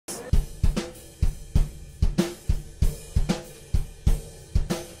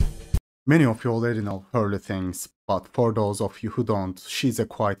Many of you already know Pearly Things, but for those of you who don't, she's a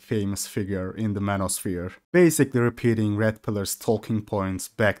quite famous figure in the manosphere, basically repeating red pillars' talking points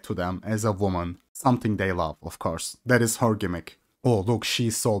back to them as a woman, something they love, of course. That is her gimmick. Oh look,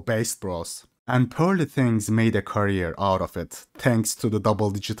 she's so based, bros. And Pearly Things made a career out of it, thanks to the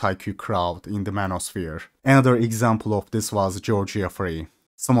double-digit IQ crowd in the manosphere. Another example of this was Georgia Free.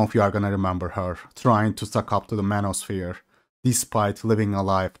 Some of you are gonna remember her, trying to suck up to the manosphere, despite living a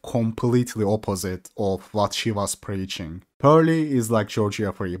life completely opposite of what she was preaching. Pearly is like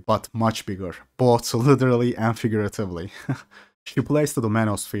Georgia Free, but much bigger, both literally and figuratively. She plays to the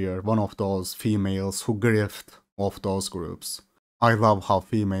manosphere, one of those females who grift off those groups. I love how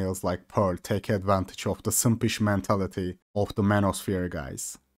females like Pearl take advantage of the simpish mentality of the manosphere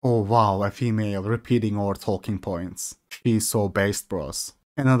guys. Oh wow, a female repeating our talking points. She's so based, bros.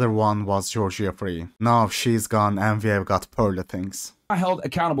 Another one was Georgia Free. Now she's gone and we have got Pearly Things. Held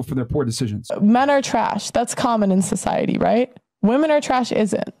accountable for their poor decisions. Men are trash. That's common in society, right? Women are trash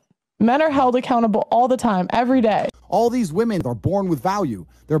isn't. Men are held accountable all the time, every day. All these women are born with value.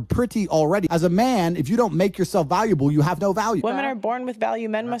 They're pretty already. As a man, if you don't make yourself valuable, you have no value. Women are born with value.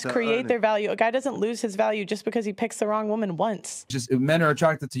 Men must create their value. A guy doesn't lose his value just because he picks the wrong woman once. Just men are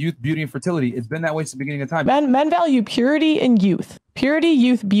attracted to youth, beauty, and fertility. It's been that way since the beginning of time. Men value purity and youth. Purity,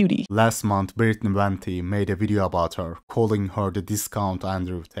 youth, beauty. Last month, Brittany Venti made a video about her, calling her the discount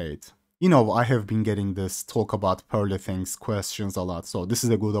Andrew Tate. You know, I have been getting this talk about Pearly Things questions a lot, so this is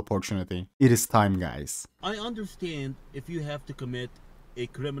a good opportunity. It is time, guys. I understand if you have to commit a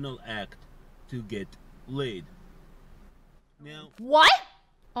criminal act to get laid. Now... What?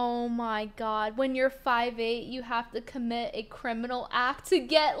 Oh my god, when you're 5'8", you have to commit a criminal act to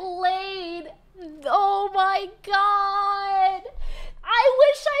get laid. Oh my god. I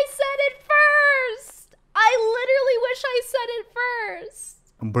wish I said it first. I literally wish I said it first.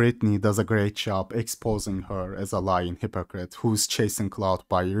 Brittany does a great job exposing her as a lying hypocrite who's chasing clout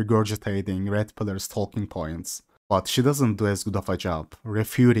by regurgitating red pillars' talking points. But she doesn't do as good of a job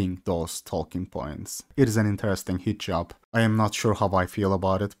refuting those talking points. It is an interesting hit job. I am not sure how I feel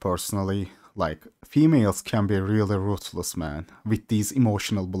about it personally. Like, females can be really ruthless, man, with these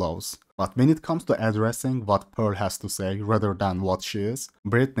emotional blows. But when it comes to addressing what Pearl has to say rather than what she is,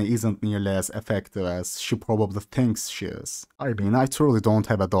 Brittany isn't nearly as effective as she probably thinks she is. I mean, I truly don't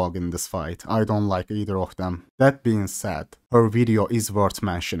have a dog in this fight. I don't like either of them. That being said, her video is worth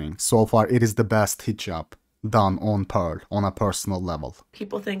mentioning. So far, it is the best hit job done on Pearl on a personal level.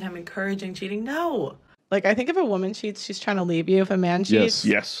 People think I'm encouraging cheating. No. Like, I think if a woman cheats, she's trying to leave you. If a man cheats,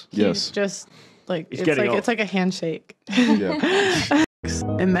 yes. just like it's like a handshake. Yeah.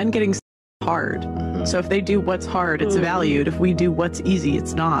 And men getting hard. So if they do what's hard, it's valued. If we do what's easy,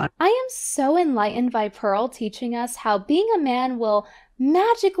 it's not. I am so enlightened by Pearl teaching us how being a man will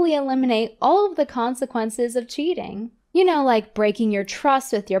magically eliminate all of the consequences of cheating. You know, like breaking your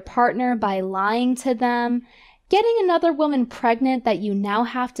trust with your partner by lying to them, getting another woman pregnant that you now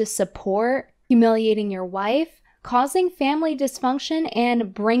have to support, humiliating your wife, causing family dysfunction,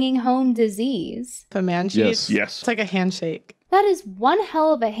 and bringing home disease. If a man cheats, it's like a handshake. That is one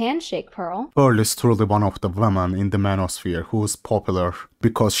hell of a handshake, Pearl. Pearl is truly one of the women in the manosphere who's popular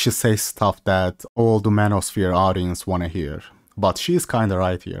because she says stuff that all the manosphere audience wanna hear. But she's kinda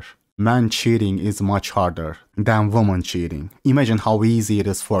right here. Man cheating is much harder than woman cheating. Imagine how easy it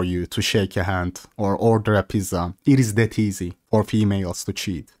is for you to shake a hand or order a pizza. It is that easy for females to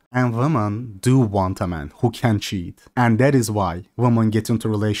cheat. And women do want a man who can cheat. And that is why women get into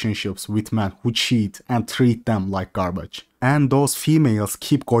relationships with men who cheat and treat them like garbage. And those females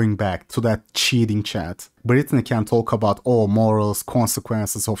keep going back to that cheating chat. Brittany can talk about all morals,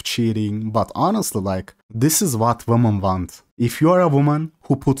 consequences of cheating, but honestly, like, this is what women want. If you are a woman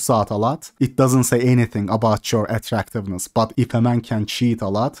who puts out a lot, it doesn't say anything about your attractiveness. But if a man can cheat a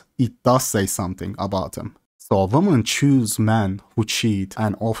lot, it does say something about him. So women choose men who cheat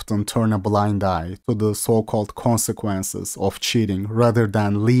and often turn a blind eye to the so-called consequences of cheating rather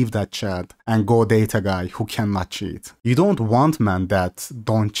than leave that chat and go date a guy who cannot cheat. You don't want men that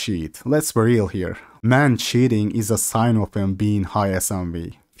don't cheat. Let's be real here. Man cheating is a sign of him being high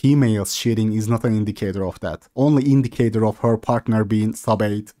SMV. Females cheating is not an indicator of that. Only indicator of her partner being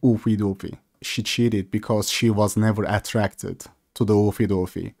sub-8 oofy doofy. She cheated because she was never attracted to the oofy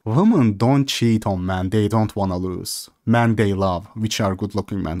doofy. Women don't cheat on men they don't wanna lose. Men they love, which are good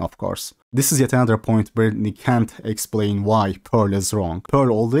looking men, of course. This is yet another point Brittany can't explain why Pearl is wrong.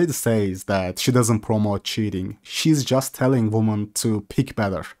 Pearl already says that she doesn't promote cheating. She's just telling women to pick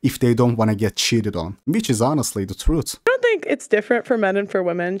better if they don't wanna get cheated on, which is honestly the truth. I don't think it's different for men and for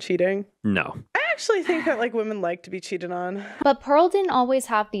women cheating. No. actually think that like women like to be cheated on. But Pearl didn't always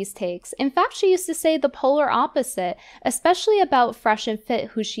have these takes. In fact, she used to say the polar opposite, especially about Fresh and Fit,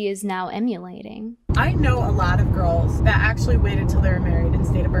 who she is now emulating. I know a lot of girls that actually waited till they were married and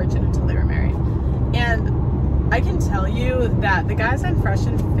stayed a virgin until they were married. And I can tell you that the guys on Fresh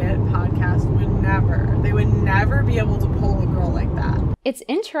and Fit podcast would never be able to pull a girl like that. It's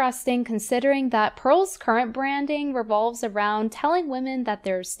interesting considering that Pearl's current branding revolves around telling women that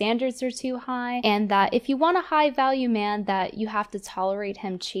their standards are too high and that if you want a high value man that you have to tolerate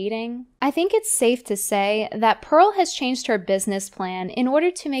him cheating. I think it's safe to say that Pearl has changed her business plan in order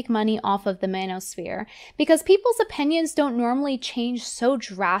to make money off of the manosphere because people's opinions don't normally change so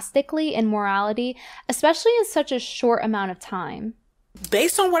drastically in morality, especially in such a short amount of time.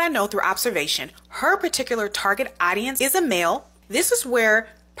 Based on what I know through observation, her particular target audience is a male. This is where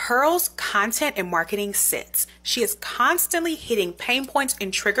Pearl's content and marketing sits. She is constantly hitting pain points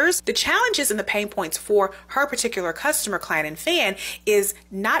and triggers. The challenges and the pain points for her particular customer, client, and fan is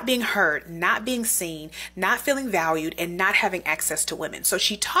not being heard, not being seen, not feeling valued, and not having access to women. So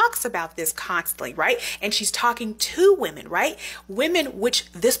she talks about this constantly, right? And she's talking to women, right? Women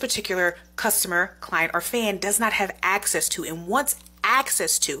which this particular customer, client, or fan does not have access to and wants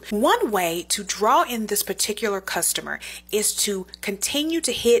access to. One way to draw in this particular customer is to continue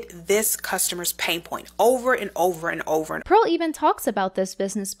to hit this customer's pain point over and over and over. Pearl even talks about this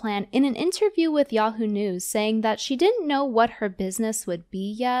business plan in an interview with Yahoo News, saying that she didn't know what her business would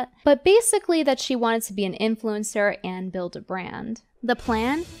be yet, but basically that she wanted to be an influencer and build a brand. The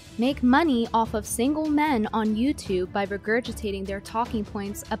plan? Make money off of single men on YouTube by regurgitating their talking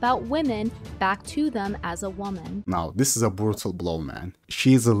points about women back to them as a woman. Now, this is a brutal blow, man.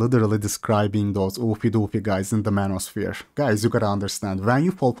 She's literally describing those oofy-doofy guys in the manosphere. Guys, you gotta understand, when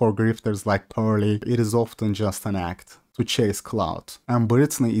you fall for grifters like Pearly, it is often just an act to chase clout. And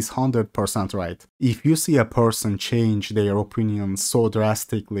Brittany is 100% right. If you see a person change their opinions so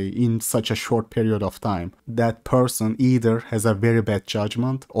drastically in such a short period of time, that person either has a very bad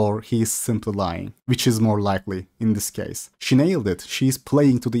judgment or he is simply lying, which is more likely in this case. She nailed it. She's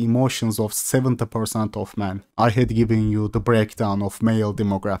playing to the emotions of 70% of men. I had given you the breakdown of male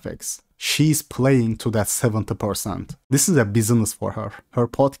demographics. She's playing to that 70%. This is a business for her. Her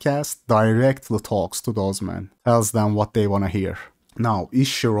podcast directly talks to those men, tells them what they want to hear. Now, is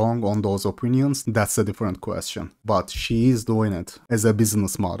she wrong on those opinions? That's a different question. But she is doing it as a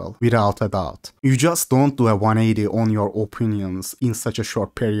business model, without a doubt. You just don't do a 180 on your opinions in such a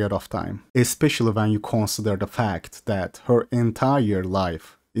short period of time, especially when you consider the fact that her entire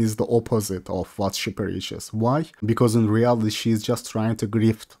life is the opposite of what she preaches. Why? Because in reality she's just trying to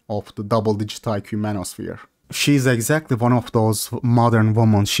grift off the double-digit IQ manosphere. She's exactly one of those modern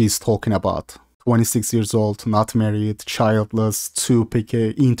women she's talking about. 26 years old, not married, childless, too picky,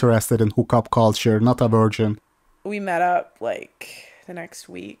 interested in hookup culture, not a virgin. We met up like the next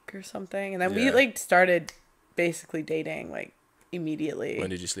week or something, and then we like started basically dating like immediately. When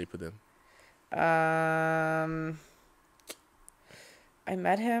did you sleep with him? I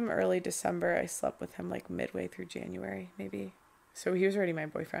met him early December. I slept with him like midway through January, maybe. So he was already my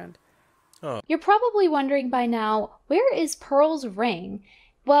boyfriend. Oh. You're probably wondering by now, where is Pearl's ring?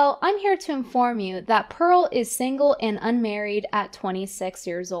 Well, I'm here to inform you that Pearl is single and unmarried at 26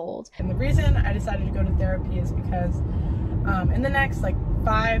 years old. And the reason I decided to go to therapy is because in the next like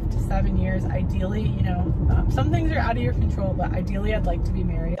 5 to 7 years, ideally, you know, some things are out of your control, but ideally I'd like to be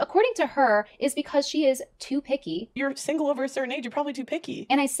married. According to her, is because she is too picky. You're single over a certain age, you're probably too picky.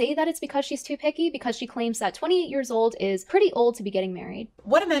 And I say that it's because she's too picky because she claims that 28 years old is pretty old to be getting married.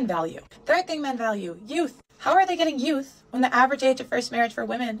 What do men value? Third thing men value, youth. How are they getting youth when the average age of first marriage for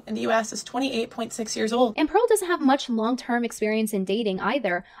women in the US is 28.6 years old? And Pearl doesn't have much long-term experience in dating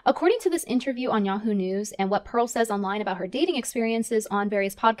either. According to this interview on Yahoo News and what Pearl says online about her dating experiences on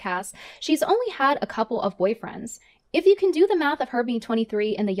various podcasts, she's only had a couple of boyfriends. If you can do the math of her being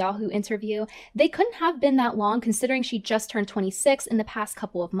 23 in the Yahoo interview, they couldn't have been that long considering she just turned 26 in the past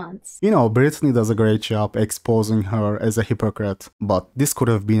couple of months. You know, Brittany does a great job exposing her as a hypocrite, but this could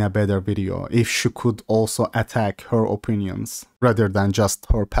have been a better video if she could also attack her opinions rather than just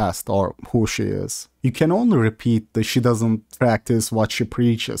her past or who she is. You can only repeat that she doesn't practice what she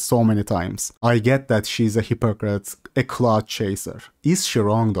preaches so many times. I get that she's a hypocrite, a clout chaser. Is she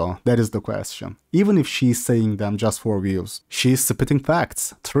wrong though? That is the question. Even if she's saying them just for views, she's spitting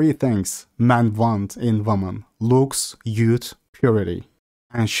facts. 3 things men want in women: looks, youth, purity.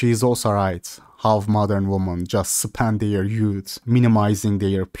 And she's also right. How modern women just spend their youth minimizing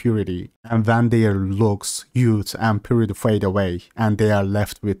their purity, and when their looks, youth, and purity fade away and they are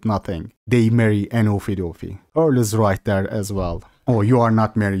left with nothing, they marry an oofy-doofy. Earl is right there as well. Oh, you are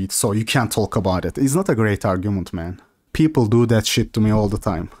not married, so you can't talk about it. It's not a great argument, man. People do that shit to me all the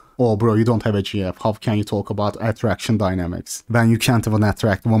time. Oh, bro, you don't have a GF. How can you talk about attraction dynamics when you can't even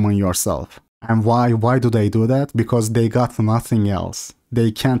attract women yourself? And why do they do that? Because they got nothing else.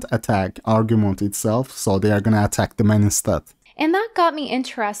 They can't attack argument itself, so they are gonna attack the men instead. And that got me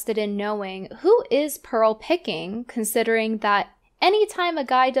interested in knowing who is Pearl picking, considering that anytime a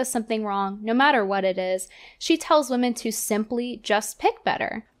guy does something wrong, no matter what it is, she tells women to simply just pick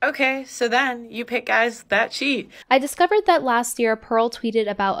better. Okay, so then you pick guys that cheat. I discovered that last year Pearl tweeted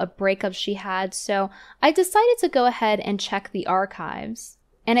about a breakup she had, so I decided to go ahead and check the archives.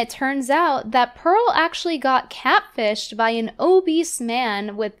 And it turns out that Pearl actually got catfished by an obese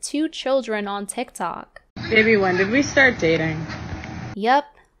man with 2 children on TikTok. Baby, when did we start dating? Yep,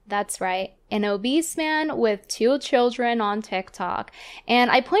 that's right. An obese man with 2 children on TikTok. And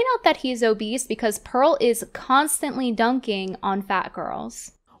I point out that he's obese because Pearl is constantly dunking on fat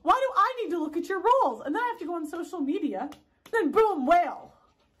girls. Why do I need to look at your rolls? And then I have to go on social media. Then boom, whale.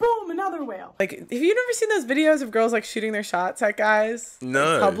 Boom, another whale. Like, have you never seen those videos of girls like shooting their shots at guys?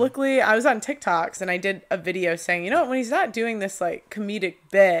 No. Publicly? I was on TikToks and I did a video saying, you know, when he's not doing this like comedic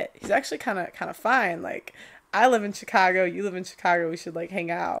bit, he's actually kind of fine. Like, I live in Chicago, you live in Chicago, we should like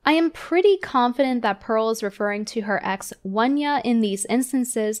hang out. I am pretty confident that Pearl is referring to her ex Wanya in these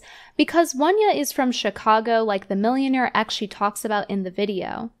instances because Wanya is from Chicago, like the millionaire ex she talks about in the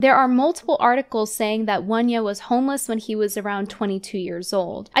video. There are multiple articles saying that Wanya was homeless when he was around 22 years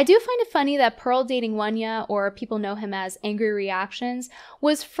old. I do find it funny that Pearl dating Wanya, or people know him as Angry Reactions,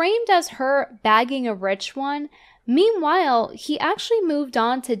 was framed as her bagging a rich one. Meanwhile, he actually moved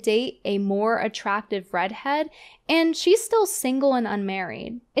on to date a more attractive redhead, and she's still single and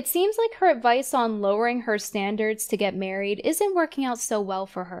unmarried. It seems like her advice on lowering her standards to get married isn't working out so well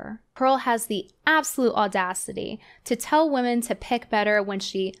for her. Pearl has the absolute audacity to tell women to pick better when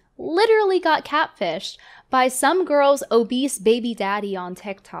she literally got catfished by some girl's obese baby daddy on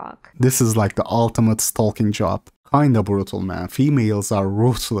TikTok. This is like the ultimate stalking job. Kinda brutal, man. Females are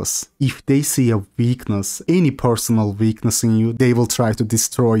ruthless. If they see a weakness, any personal weakness in you, they will try to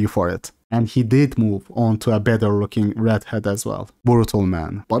destroy you for it. And he did move on to a better looking redhead as well. Brutal,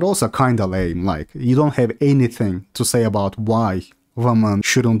 man. But also kinda lame. Like, you don't have anything to say about why women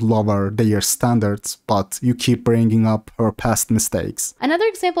shouldn't lower their standards, but you keep bringing up her past mistakes. Another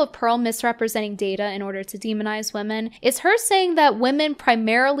example of Pearl misrepresenting data in order to demonize women is her saying that women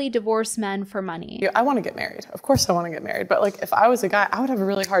primarily divorce men for money. I want to get married. Of course I want to get married. But like, if I was a guy, I would have a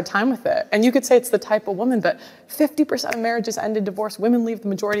really hard time with it. And you could say it's the type of woman, but 50% of marriages end in divorce. Women leave the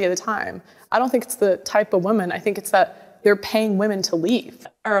majority of the time. I don't think it's the type of woman. I think it's that they're paying women to leave.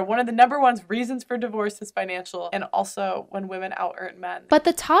 Or one of the #1 reasons for divorce is financial, and also when women out-earn men. But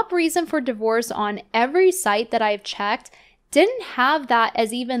the top reason for divorce on every site that I've checked didn't have that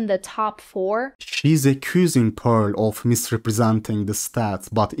as even the top 4. She's accusing Pearl of misrepresenting the stats,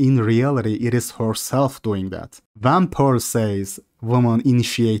 but in reality it is herself doing that. When Pearl says women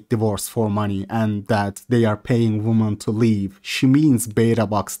initiate divorce for money and that they are paying women to leave, she means Beta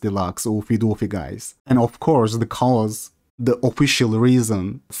Box Deluxe, Oofy Doofy guys. And of course the official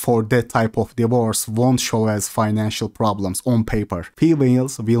reason for that type of divorce won't show as financial problems on paper.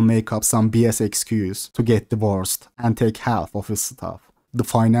 Females will make up some BS excuse to get divorced and take half of his stuff. The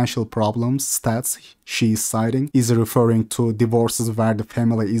financial problems stats she is citing is referring to divorces where the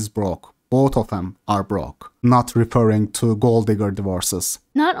family is broke. Both of them are broke, not referring to gold digger divorces.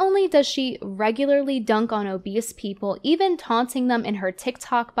 Not only does she regularly dunk on obese people, even taunting them in her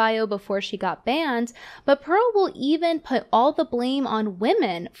TikTok bio before she got banned, but Pearl will even put all the blame on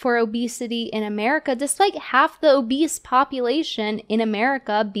women for obesity in America, despite half the obese population in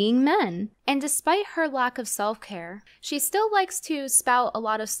America being men. And despite her lack of self-care, she still likes to spout a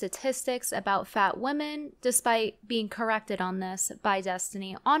lot of statistics about fat women, despite being corrected on this by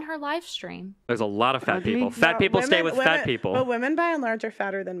Destiny on her live stream. There's a lot of fat people. Fat people stay with fat people. But women by and large are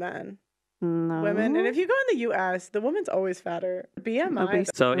fatter than men. No. Women, and if you go in the US, the woman's always fatter. BMI.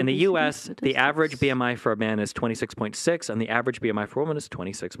 So in the US, the average BMI for a man is 26.6 and the average BMI for a woman is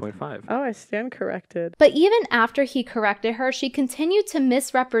 26.5. Oh, I stand corrected. But even after he corrected her, she continued to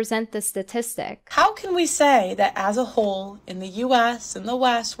misrepresent the statistic. How can we say that as a whole, in the US and the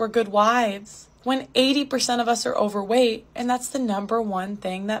West, we're good wives, when 80% of us are overweight, and that's the #1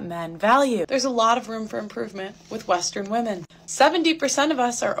 thing that men value? There's a lot of room for improvement with Western women. 70% of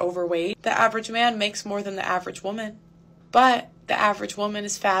us are overweight. The average man makes more than the average woman, but the average woman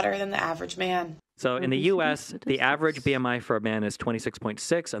is fatter than the average man. So in the US, the average BMI for a man is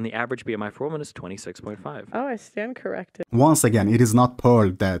 26.6 and the average BMI for a woman is 26.5. Oh, I stand corrected. Once again, it is not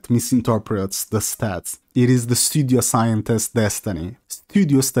Pearl that misinterprets the stats. It is the studio scientist Destiny.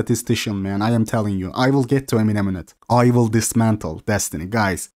 Studio statistician, man, I am telling you. I will get to him in a minute. I will dismantle Destiny.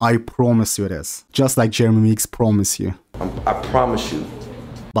 Guys, I promise you this. Just like Jeremy Meeks promised you. I promise you.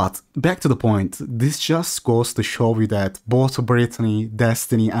 But back to the point, this just goes to show you that both Brittany,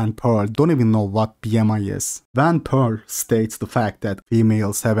 Destiny and Pearl don't even know what BMI is. When Pearl states the fact that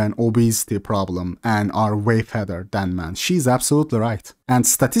females have an obesity problem and are way fatter than men, she's absolutely right. And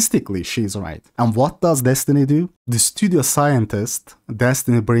statistically, she's right. And what does Destiny do? The studio scientist,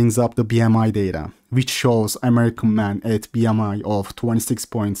 Destiny, brings up the BMI data, which shows American man at BMI of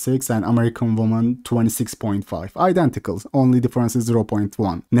 26.6 and American woman 26.5. Identical, only difference is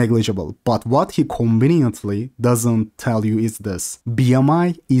 0.1. Negligible. But what he conveniently doesn't tell you is this.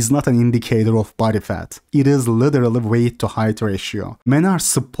 BMI is not an indicator of body fat. It is literally weight to height ratio. Men are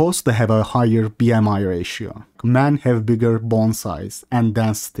supposed to have a higher BMI ratio. Men have bigger bone size and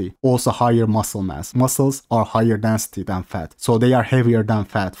density, also higher muscle mass. Muscles are higher density than fat, so they are heavier than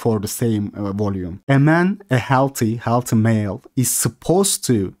fat for the same volume. A man, a healthy male, is supposed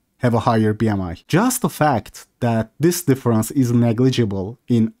to have a higher BMI. Just the fact that this difference is negligible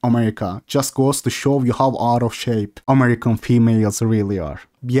in America just goes to show you how out of shape American females really are.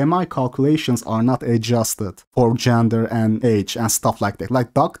 BMI calculations are not adjusted for gender and age and stuff like that.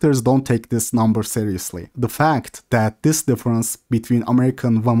 Like, doctors don't take this number seriously. The fact that this difference between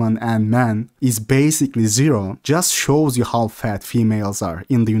American women and men is basically zero just shows you how fat females are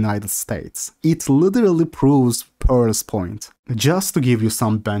in the United States. It literally proves Pearl's point. Just to give you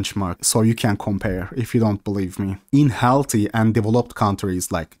some benchmark so you can compare if you don't believe me. In healthy and developed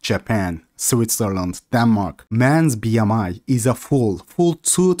countries like Japan, Switzerland, Denmark, man's BMI is a full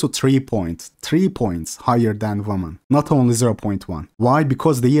 2 to 3 points, 3 points higher than women, not only 0.1. Why?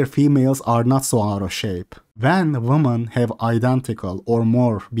 Because their females are not so out of shape. When women have identical or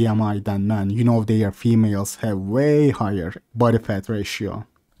more BMI than men, you know their females have way higher body fat ratio,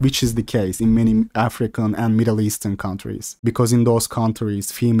 which is the case in many African and Middle Eastern countries. Because in those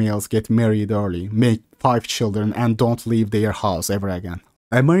countries, females get married early, make 5 children and don't leave their house ever again.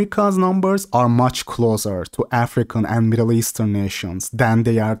 America's numbers are much closer to African and Middle Eastern nations than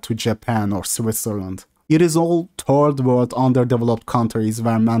they are to Japan or Switzerland. It is all third world underdeveloped countries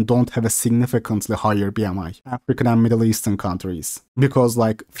where men don't have a significantly higher BMI. African and Middle Eastern countries. Because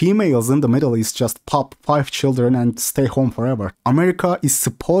like females in the Middle East just pop 5 children and stay home forever. America is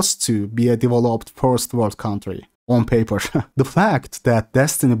supposed to be a developed first world country. On paper. The fact that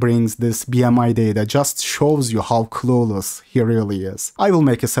Destiny brings this BMI data just shows you how clueless he really is. I will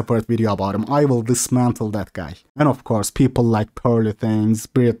make a separate video about him. I will dismantle that guy. And of course, people like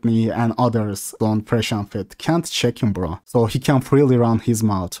JustPearlyThings, Brittany, and others on Fresh and Fit can't check him, bro. So he can freely run his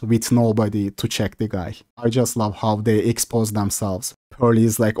mouth with nobody to check the guy. I just love how they expose themselves. Pearly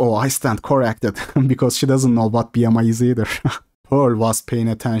is like, oh, I stand corrected, because she doesn't know what BMI is either. Pearl was paying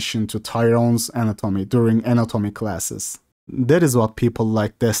attention to Tyrone's anatomy during anatomy classes. That is what people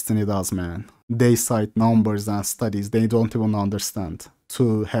like Destiny does, man. They cite numbers and studies they don't even understand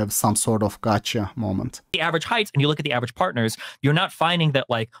to have some sort of gotcha moment. The average heights, and you look at the average partners, you're not finding that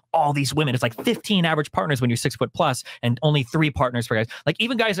like all these women, it's like 15 average partners when you're 6 foot plus and only 3 partners for guys. Like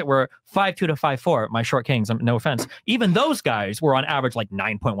even guys that were 5'2" to 5'4", my short kings, no offense, even those guys were on average like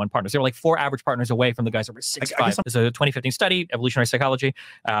 9.1 partners. They were like 4 average partners away from the guys that were 6'5". It's a 2015 study, evolutionary psychology,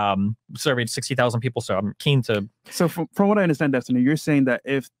 surveyed 60,000 people. So I'm keen to. So from what I understand, Destiny, you're saying that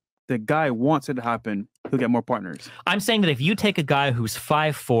if the guy wants it to happen, he'll get more partners. I'm saying that if you take a guy who's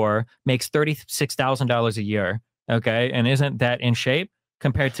 5'4", makes $36,000 a year, okay, and isn't that in shape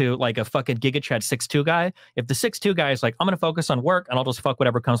compared to like a fucking Giga Chad 6'2" guy, if the 6'2" guy is like, I'm going to focus on work and I'll just fuck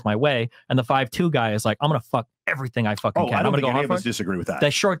whatever comes my way, and the 5'2" guy is like, I'm going to fuck everything I fucking can. I don't I'm think going to any go of us disagree with that.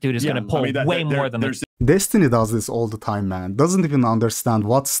 That short dude is going to pull way more than the... Destiny does this all the time, man. Doesn't even understand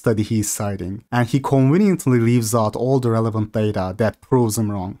what study he's citing. And he conveniently leaves out all the relevant data that proves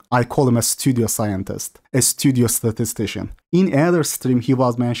him wrong. I call him a studio scientist, a studio statistician. In other stream, he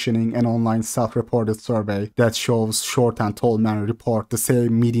was mentioning an online self-reported survey that shows short and tall men report the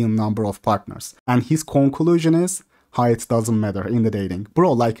same median number of partners. And his conclusion is, height doesn't matter in the dating.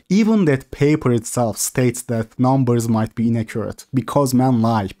 Bro, like, even that paper itself states that numbers might be inaccurate because men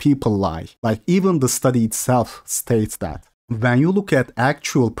lie, people lie. Like, even the study itself states that. When you look at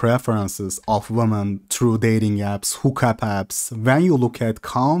actual preferences of women through dating apps, hookup apps, when you look at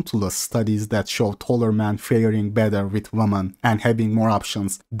countless studies that show taller men faring better with women and having more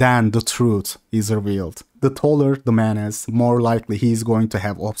options, then the truth is revealed. The taller the man is, more likely he is going to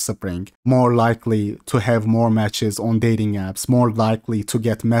have offspring, more likely to have more matches on dating apps, more likely to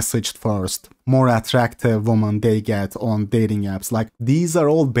get messaged first, more attractive women they get on dating apps. Like, these are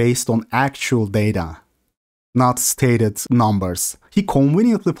all based on actual data, not stated numbers. He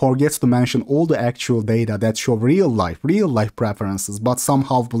conveniently forgets to mention all the actual data that show real life preferences, but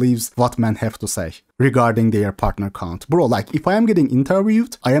somehow believes what men have to say regarding their partner count. Bro, like, if I am getting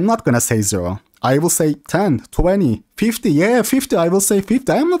interviewed, I am not gonna say 0. I will say 10, 20, 50, yeah, 50, I will say 50.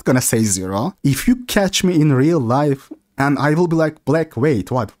 I am not gonna say 0. If you catch me in real life, and I will be like, Black,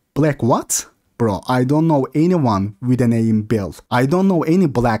 wait, what? Black what? Bro, I don't know anyone with a name Bill. I don't know any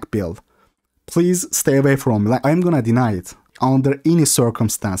Black Bill. Please stay away from me. Like, I'm gonna deny it under any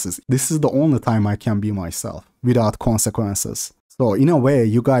circumstances. This is the only time I can be myself without consequences. So in a way,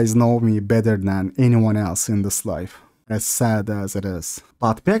 you guys know me better than anyone else in this life, as sad as it is.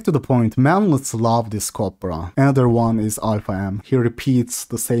 But back to the point, manlets love this cop, bro. Another one is Alpha M. He repeats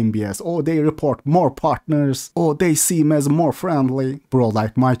the same BS. Oh, they report more partners. Oh, they seem as more friendly. Bro,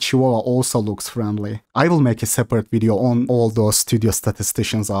 like, my Chihuahua also looks friendly. I will make a separate video on all those studio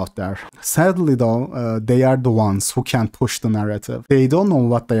statisticians out there. Sadly though, they are the ones who can push the narrative. They don't know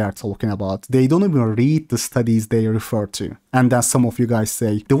what they are talking about. They don't even read the studies they refer to. And then some of you guys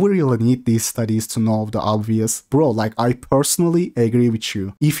say, do we really need these studies to know the obvious? Bro, like, I personally agree with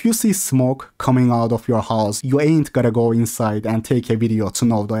you. If you see smoke coming out of your house, you ain't gotta go inside and take a video to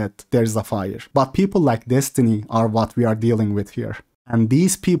know that there's a fire. But people like Destiny are what we are dealing with here. And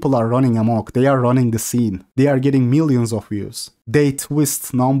these people are running amok. They are running the scene. They are getting millions of views. They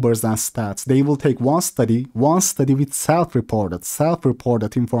twist numbers and stats. They will take one study with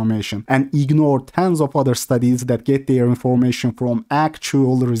self-reported information, and ignore tens of other studies that get their information from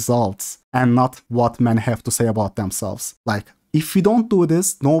actual results and not what men have to say about themselves. Like, if you don't do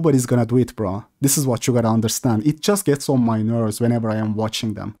this, nobody's gonna do it, bro. This is what you gotta understand. It just gets on my nerves whenever I am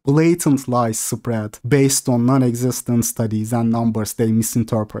watching them. Blatant lies spread based on non-existent studies and numbers they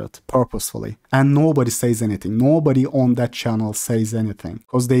misinterpret purposefully. And nobody says anything. Nobody on that channel says anything.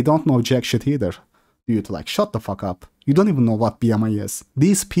 Because they don't know jack shit either. Dude, like, shut the fuck up. You don't even know what BMI is.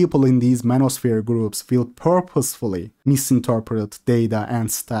 These people in these manosphere groups will purposefully misinterpret data and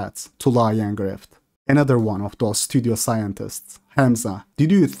stats to lie and grift. Another one of those studio scientists, Hamza,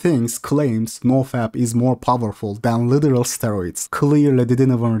 Did you think claims NoFap is more powerful than literal steroids? Clearly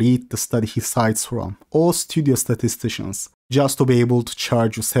didn't even read the study he cites from. All studio statisticians, just to be able to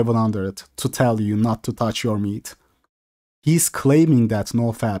charge you $700 to tell you not to touch your meat. He's claiming that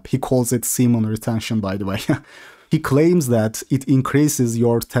NoFap, he calls it semen retention by the way. He claims that it increases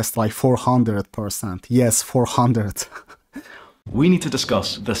your test by 400%. Yes, 400. We need to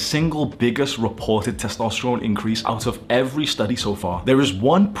discuss the single biggest reported testosterone increase out of every study so far. There is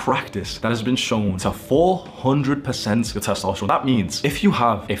one practice that has been shown to 400% your testosterone. That means if you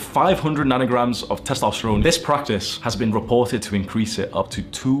have a 500 nanograms of testosterone, this practice has been reported to increase it up to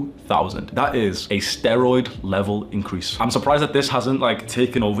 2,000. That is a steroid level increase. I'm surprised that this hasn't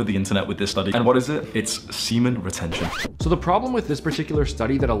taken over the internet with this study. And what is it? It's semen retention. So the problem with this particular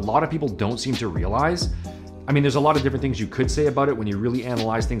study that a lot of people don't seem to realize, I mean, there's a lot of different things you could say about it when you really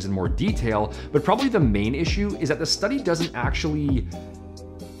analyze things in more detail, but probably the main issue is that the study doesn't actually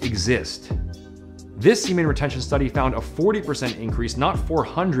exist. This semen retention study found a 40% increase, not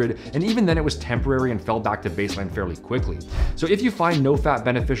 400, and even then it was temporary and fell back to baseline fairly quickly. So if you find NoFap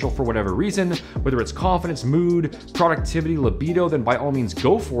beneficial for whatever reason, whether it's confidence, mood, productivity, libido, then by all means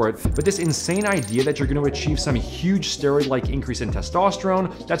go for it. But this insane idea that you're going to achieve some huge steroid-like increase in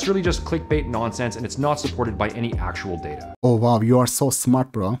testosterone, that's really just clickbait nonsense, and it's not supported by any actual data. Oh wow, you are so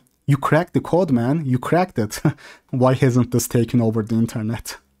smart, bro. You cracked the code, man. You cracked it. Why hasn't this taken over the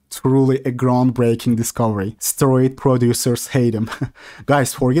internet? Truly a groundbreaking discovery. Steroid producers hate him.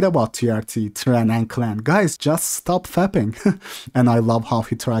 Guys, forget about TRT, Tren, and Clan. Guys, just stop fapping. And I love how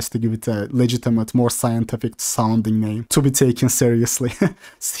he tries to give it a legitimate, more scientific sounding name to be taken seriously.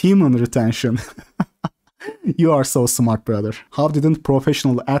 Semen retention. You are so smart, brother. How didn't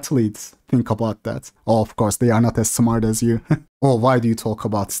professional athletes think about that? Oh, of course, they are not as smart as you. Oh, why do you talk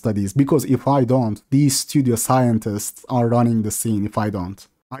about studies? Because if I don't, these studio scientists are running the scene if I don't.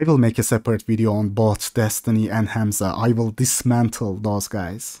 I will make a separate video on both Destiny and Hamza. I will dismantle those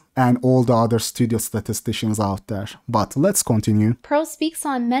guys and all the other studio statisticians out there. But let's continue. Pearl speaks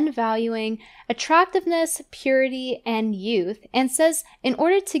on men valuing attractiveness, purity, and youth, and says in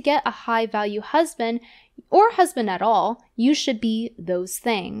order to get a high-value husband, or husband at all, you should be those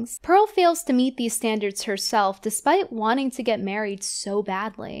things. Pearl fails to meet these standards herself despite wanting to get married so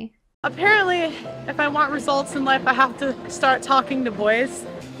badly. Apparently, if I want results in life, I have to start talking to boys.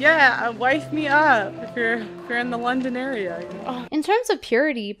 Yeah, wife me up if you're in the London area. In terms of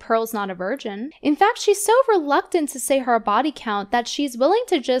purity, Pearl's not a virgin. In fact, she's so reluctant to say her body count that she's willing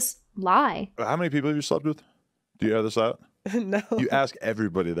to just lie. How many people have you slept with? Do you have this out? No. You ask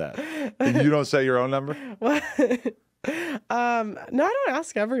everybody that. And you don't say your own number? What? No, I don't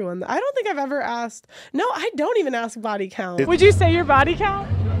ask everyone. I don't think I've ever asked. No, I don't even ask body count. Would you say your body count?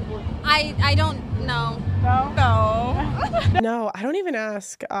 I don't know. No? No. No, I don't even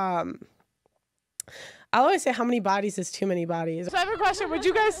ask. I'll always say how many bodies is too many bodies. So I have a question. Would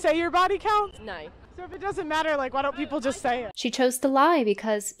you guys say your body count? No. So if it doesn't matter, like, why don't people just say it? She chose to lie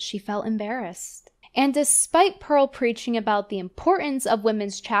because she felt embarrassed. And despite Pearl preaching about the importance of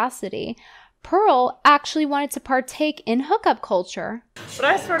women's chastity, Pearl actually wanted to partake in hookup culture. But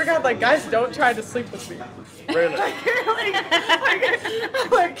I swear to God, like, guys don't try to sleep with me. Really? like,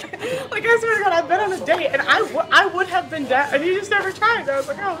 I swear to God, I've been on a date and I would have been dead, and you just never tried. I was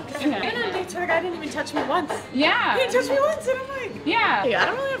like, oh, okay. I've been on a date where the guy didn't even touch me once. Yeah. He didn't touch me once, and I'm like, Yeah. hey, I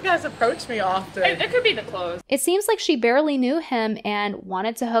don't really have guys approach me often. It could be the clothes. It seems like she barely knew him and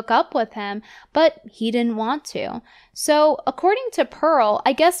wanted to hook up with him, but he didn't want to. So, according to Pearl,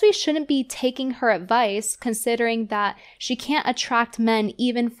 I guess we shouldn't be taking her advice, considering that she can't attract men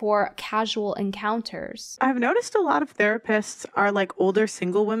even for casual encounters. I've noticed a lot of therapists are like older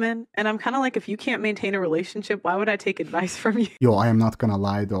single women, and I'm kind of like, if you can't maintain a relationship, why would I take advice from you? Yo, I am not gonna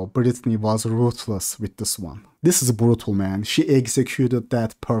lie though, Brittany was ruthless with this one. This is brutal, man. She executed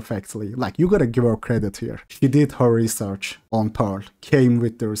that perfectly. Like, you gotta give her credit here. She did her research on Pearl, came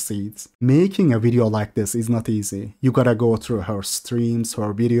with the receipts. Making a video like this is not easy. You gotta go through her streams,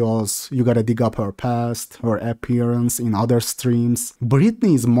 her videos, you gotta dig up her past, her appearance in other streams.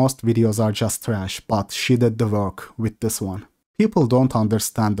 Brittany's most videos are just trash, but she did the work with this one. People don't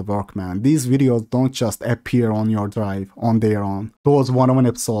understand the work, man. These videos don't just appear on your drive on their own. Those one-on-one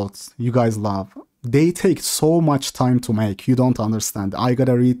episodes you guys love, they take so much time to make, you don't understand. I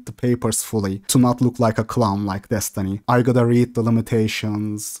gotta read the papers fully to not look like a clown like Destiny. I gotta read the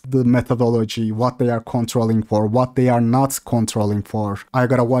limitations, the methodology, what they are controlling for, what they are not controlling for. I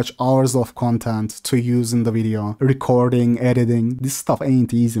gotta watch hours of content to use in the video, recording, editing. This stuff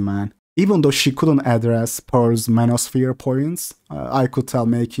ain't easy, man. Even though she couldn't address Pearl's manosphere points, I could tell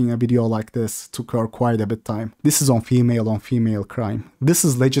making a video like this took her quite a bit time. This is on female crime. This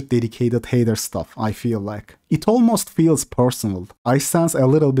is legit dedicated hater stuff, I feel like. It almost feels personal. I sense a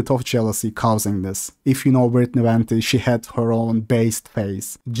little bit of jealousy causing this. If you know Brittany Venti, she had her own based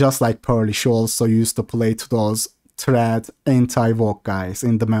phase. Just like Pearly, she also used to play to those thread anti-woke guys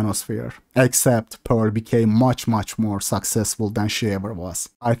in the manosphere. Except Pearl became much more successful than she ever was.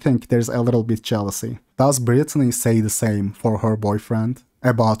 I think there's a little bit jealousy. Does Brittany say the same for her boyfriend?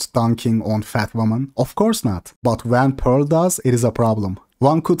 About dunking on fat women? Of course not. But when Pearl does, it is a problem.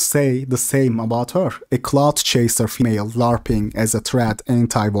 One could say the same about her. A clout chaser female LARPing as a thread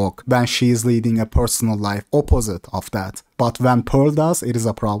anti-woke when she is leading a personal life opposite of that. But when Pearl does, it is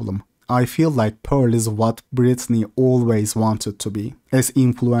a problem. I feel like Pearl is what Brittany always wanted to be. As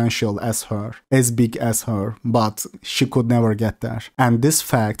influential as her, as big as her, but she could never get there. And this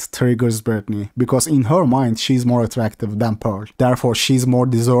fact triggers Brittany, because in her mind she's more attractive than Pearl. Therefore she's more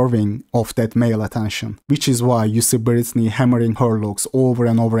deserving of that male attention. Which is why you see Brittany hammering her looks over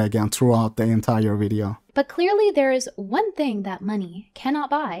and over again throughout the entire video. But clearly there is one thing that money cannot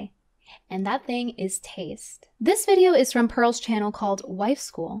buy. And that thing is taste. This video is from Pearl's channel called Wife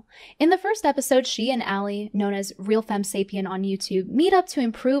School. In the first episode, she and Allie, known as Real Femme Sapien on YouTube, meet up to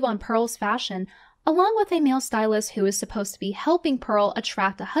improve on Pearl's fashion, along with a male stylist who is supposed to be helping Pearl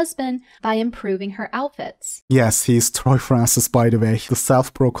attract a husband by improving her outfits. Yes, he's Troy Francis, by the way, the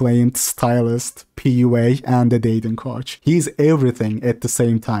self-proclaimed stylist, PUA, and a dating coach. He's everything at the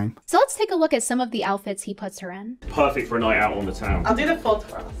same time. So let's take a look at some of the outfits he puts her in. Perfect for a night out on the town. I'll do the full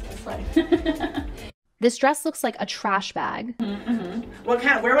twirl. This dress looks like a trash bag.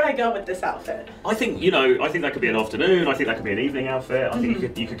 Where would I go with this outfit? I think that could be an afternoon. I think that could be an evening outfit. I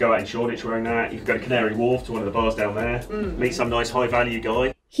think you could go out in Shoreditch wearing that. You could go to Canary Wharf to one of the bars down there. Meet some nice high value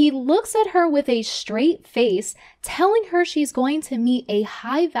guy. He looks at her with a straight face, telling her she's going to meet a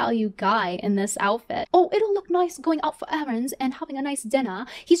high-value guy in this outfit. Oh, it'll look nice going out for errands and having a nice dinner.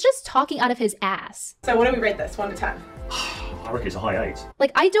 He's just talking out of his ass. So what do we rate this, 1 to 10? I reckon it's a high 8.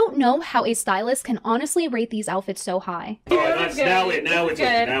 Like, I don't know how a stylist can honestly rate these outfits so high. Alright, now we're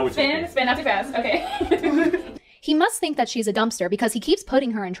talking. Spin, not too fast. Okay. He must think that she's a dumpster because he keeps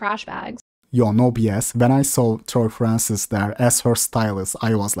putting her in trash bags. Yo, no BS. When I saw Troy Francis there as her stylist,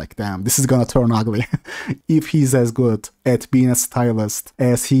 I was like, damn, this is gonna turn ugly. If he's as good at being a stylist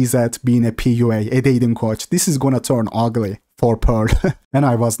as he's at being a PUA, a dating coach, this is gonna turn ugly for Pearl. And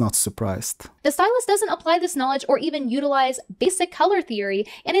I was not surprised. The stylist doesn't apply this knowledge or even utilize basic color theory,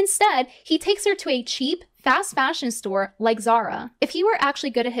 and instead, he takes her to a cheap, fast fashion store like Zara. If he were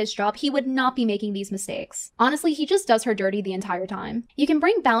actually good at his job, he would not be making these mistakes. Honestly, he just does her dirty the entire time. You can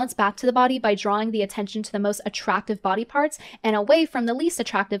bring balance back to the body by drawing the attention to the most attractive body parts and away from the least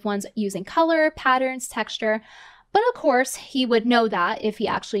attractive ones using color, patterns, texture. But of course, he would know that if he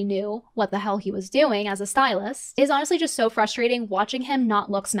actually knew what the hell he was doing as a stylist. It's honestly just so frustrating watching him not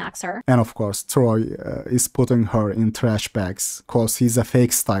look smacks her. And of course, Troy is putting her in trash bags because he's a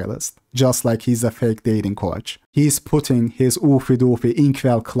fake stylist, just like he's a fake dating coach. He's putting his oofy-doofy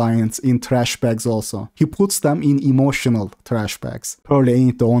Inkwell clients in trash bags also. He puts them in emotional trash bags. Pearly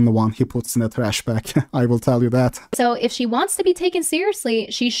ain't the only one he puts in a trash bag, I will tell you that. So if she wants to be taken seriously,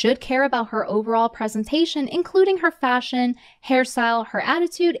 she should care about her overall presentation, including her fashion, hairstyle, her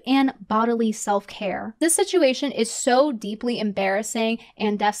attitude, and bodily self-care. This situation is so deeply embarrassing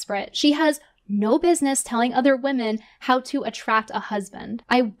and desperate. She has no business telling other women how to attract a husband.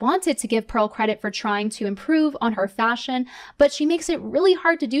 I wanted to give Pearl credit for trying to improve on her fashion, but she makes it really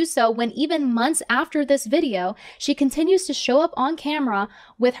hard to do so when even months after this video, she continues to show up on camera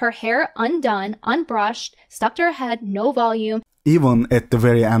with her hair undone, unbrushed, stuck to her head, no volume. Even at the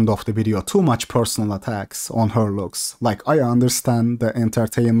very end of the video, too much personal attacks on her looks. Like, I understand the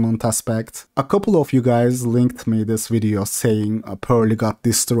entertainment aspect. A couple of you guys linked me this video saying Pearly got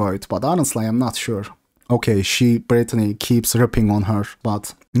destroyed, but honestly, I'm not sure. Okay, Brittany keeps ripping on her,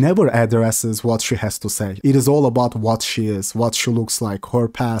 but never addresses what she has to say. It is all about what she is, what she looks like, her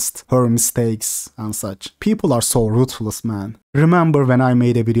past, her mistakes, and such. People are so ruthless, man. Remember when I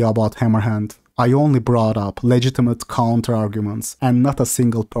made a video about Hammerhand? I only brought up legitimate counter-arguments and not a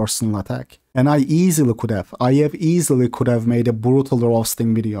single personal attack. And I easily could have made a brutal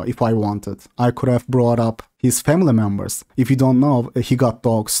roasting video if I wanted. I could have brought up his family members. If you don't know, he got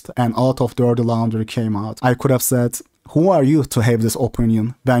doxxed and Out of Dirty Laundry came out. I could have said, who are you to have this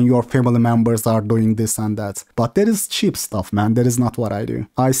opinion when your family members are doing this and that? But that is cheap stuff, man. That is not what I do.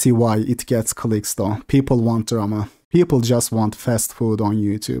 I see why it gets clicks though. People want drama. People just want fast food on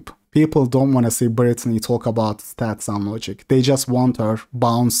YouTube. People don't want to see Brittany talk about stats and logic. They just want her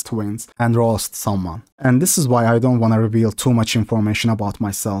bounce twins and roast someone. And this is why I don't want to reveal too much information about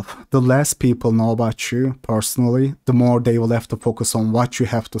myself. The less people know about you personally, the more they will have to focus on what you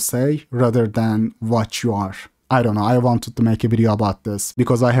have to say rather than what you are. I don't know, I wanted to make a video about this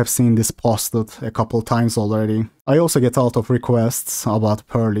because I have seen this posted a couple times already. I also get a lot of requests about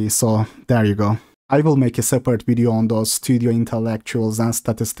Pearly, so there you go. I will make a separate video on those studio intellectuals and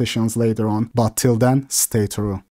statisticians later on, but till then, stay true.